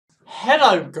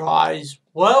Hello guys,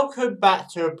 welcome back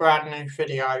to a brand new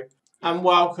video and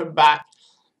welcome back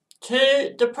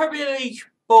to the Premier League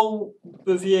ball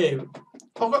review.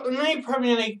 I've got the new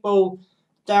Premier League ball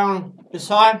down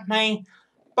beside me,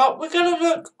 but we're going to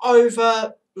look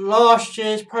over last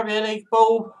year's Premier League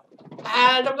ball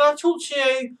and I'm going to talk to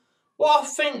you what I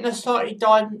think the slightly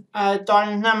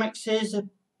dynamics is,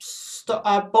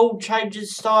 ball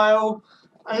changes style,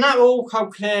 and that will all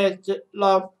come clear the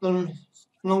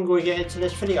longer we get into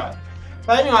this video.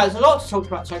 But anyway, there's a lot to talk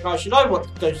about, so guys, you know what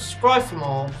to do. Subscribe for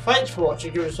more. Thanks for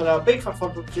watching. Give us a big fat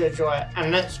thumbs up if you enjoy it,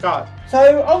 and let's go.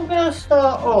 So I'm going to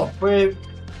start off with,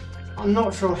 I'm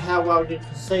not sure how well you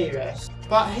can see this,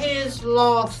 but here's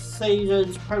last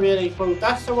season's Premier League ball.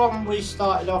 That's the one we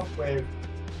started off with.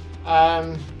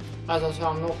 As I said,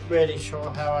 I'm not really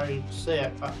sure how well you can see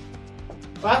it, but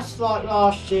that's like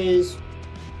last year's.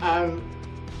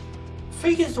 I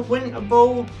think it's the winter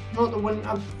ball, not the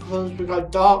winter because we go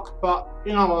dark, but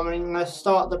you know what I mean, the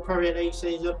start of the Premier League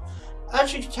season.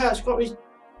 As you can tell, it's got these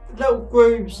little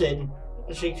grooves in,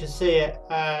 as you can see it.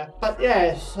 But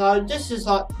yeah, so this is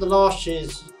like the last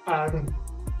year's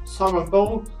summer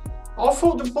ball. I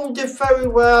thought the ball did very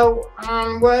well,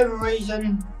 and for whatever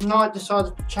reason, Knight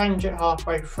decided to change it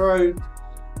halfway through.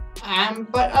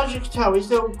 But as you can tell,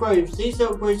 these little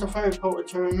grooves are very important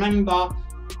to remember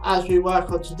as we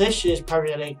work on to this year's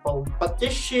Premier League ball. But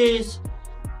this year's,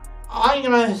 I'm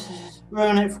going to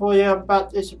ruin it for you,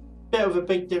 but it's a bit of a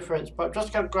big difference. But I'm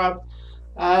just going to grab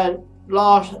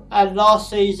last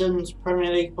season's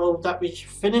Premier League ball that we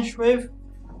finished with,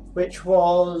 which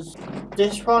was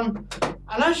this one.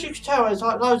 And as you can tell, there's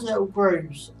like loads of little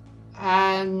grooves.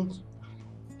 And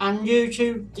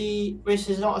YouTube, this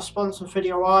is not a sponsored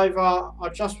video either. I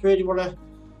just really want to,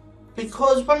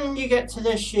 because when you get to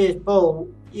this year's ball,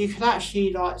 you can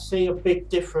actually like see a big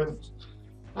difference.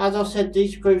 As I said,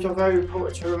 these grooves are very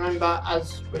important to remember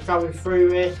as we're going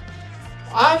through it.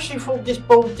 I actually thought this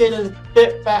ball did a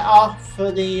bit better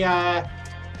for the,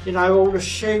 you know, all the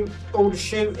shooting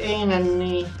and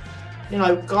the, you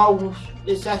know, goals.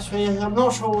 I'm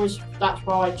not sure if that's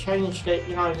why I changed it.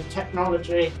 You know, the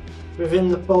technology within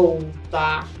the ball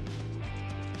that,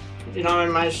 you know, I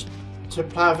managed to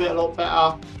play with it a lot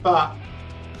better. But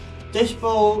this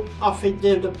ball, I think,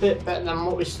 did a bit better than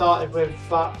what we started with,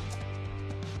 but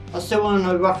I still want to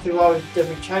know roughly why did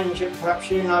we change it. Perhaps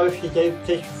you know. If you do,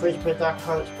 please feel free to put that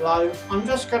comments below. I'm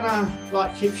just gonna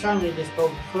like keep showing you this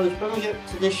ball, because when we get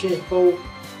to this year's ball,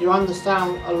 you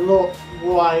understand a lot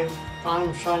why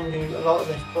I'm showing you a lot of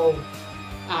this ball.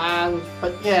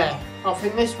 But yeah, I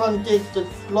think this one did a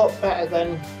lot better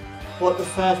than what the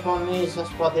first one is. That's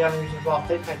why the only reason why I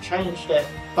think they changed it.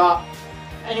 But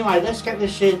anyway, let's get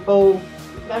this year's ball.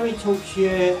 Let me talk to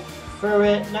you through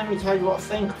it. Let me tell you what I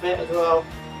think of it as well.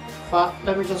 But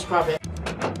let me just grab it.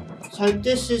 So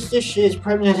this is this year's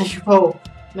Premier League ball.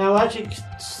 Now, as you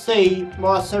can see,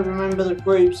 why I said remember the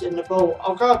grooves in the ball.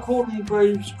 I'll go according to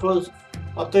grooves because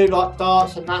I do like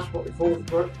darts, and that's what we call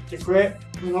the grip.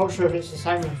 I'm not sure if it's the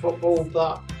same in football,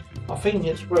 but I think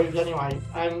it's grooves anyway.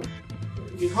 And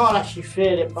you can't actually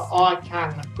feel it, but I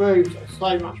can. The grooves are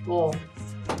so much more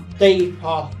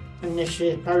deeper in this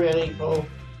year's Premier League ball.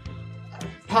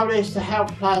 Probably is to help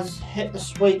players hit the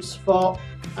sweet spot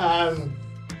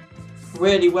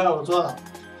really well as well.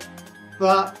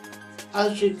 But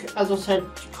as I said,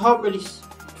 you can't really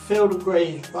feel the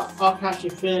grooves, but I can actually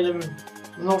feel them.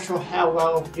 I'm not sure how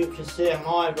well you can see them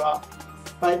either,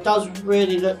 but it does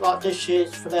really look like this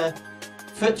year's for the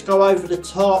foot to go over the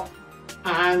top,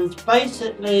 and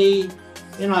basically,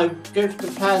 you know, give the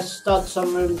players stud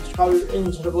some room to go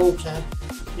into the ball to,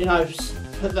 you know,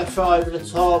 put their foot over the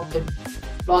top, and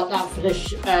like that for this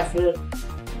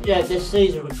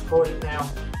season, we can call it now.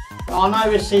 But I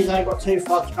know this season ain't got too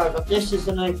far to go, but this is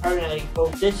the new Premier League ball.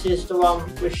 This is the one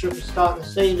we should be starting the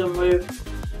season with.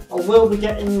 I will be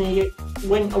getting the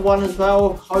winter one as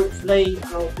well, hopefully,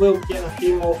 and I will be getting a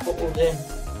few more footballs in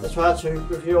as well to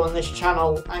review on this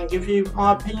channel and give you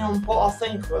my opinion on what I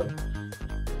think of them.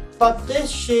 But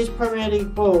this year's Premier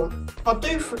League ball, I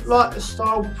do like the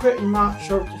style pretty much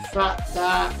of the fact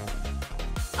that,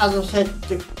 as I said,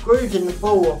 the grooves in the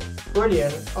ball are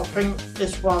brilliant. I think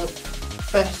this one is the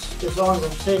best designs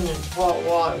I've seen in quite a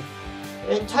while.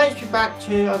 It takes me back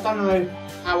to, I don't know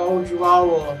how old you are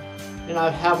or, you know,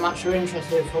 how much you're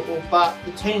interested in football, but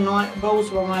the Team United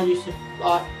balls, when they used to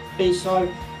like be so,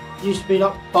 used to be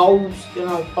like bowls, you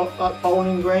know, like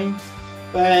bowling green,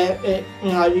 where it,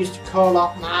 you know, used to curl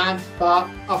up mad. But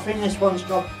I think this one's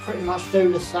got to pretty much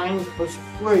do the same, because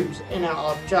grooves in it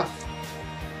are just,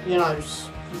 you know,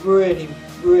 really,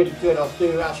 really good. I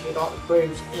do actually like the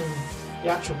grooves in the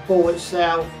actual ball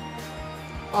itself.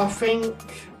 I think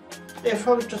if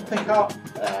I would just pick up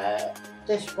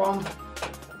this one,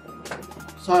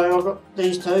 so I've got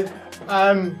these two.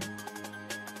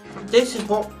 This is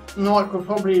what Nike were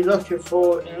probably looking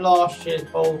for in last year's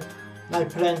ball. They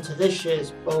put into this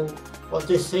year's ball, or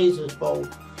this season's ball.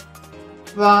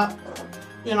 But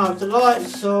you know, the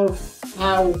likes of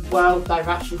how well they've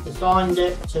actually designed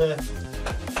it to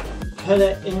put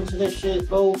it into this year's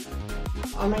ball.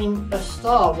 I mean, the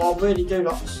style, well, I really do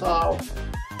like the style.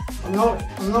 I'm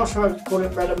not sure if to call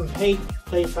it red and pink.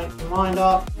 Please make your mind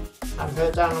up and put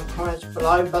it down in the comments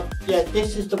below. But yeah,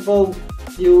 this is the ball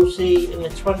you will see in the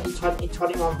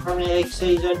 2020-21 Premier League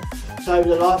season. So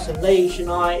the likes of Leeds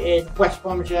United, West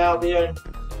Bromwich Albion,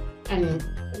 and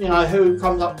you know who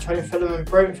comes up between Fulham and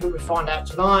Brentford, we find out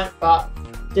tonight. But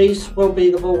these will be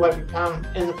the ball we'll be playing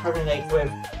in the Premier League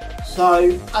with.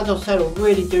 So as I said, I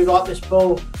really do like this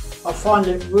ball. I find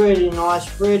it really nice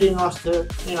to,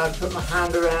 you know, put my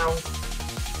hand around.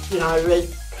 You know,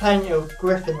 there's plenty of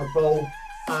grip in the ball.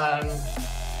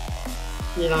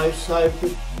 You know, so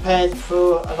prepared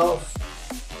for a lot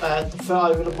of the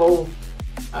foot over the ball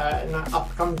in the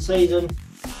upcoming season.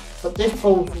 But this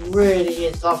ball really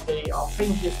is lovely. I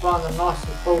think it's one of the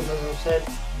nicest balls, as I said,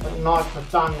 that Nike have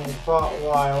done in quite a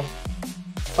while.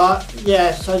 But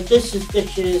yeah, so this is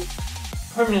this year's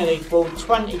Premier League ball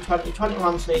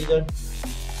 2020-21 season.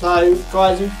 So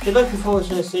guys, if you're looking forward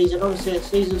to the season, obviously the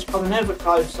season's coming ever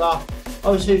closer.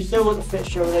 Obviously we've still got the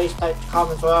fixture release date to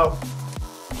come as well.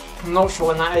 I'm not sure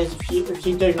when that is. If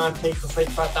you do know, please feel free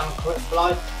to write down in the comments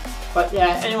below. But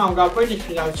yeah, anyway, I'm going to bring this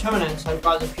video to an end. So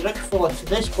guys, if you're looking forward to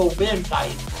this ball being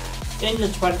played in the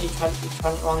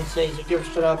 2020-21 season,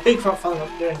 give us a big fat thumbs up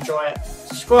if you enjoy it.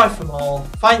 Subscribe for more.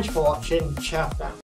 Thanks for watching. Ciao for now.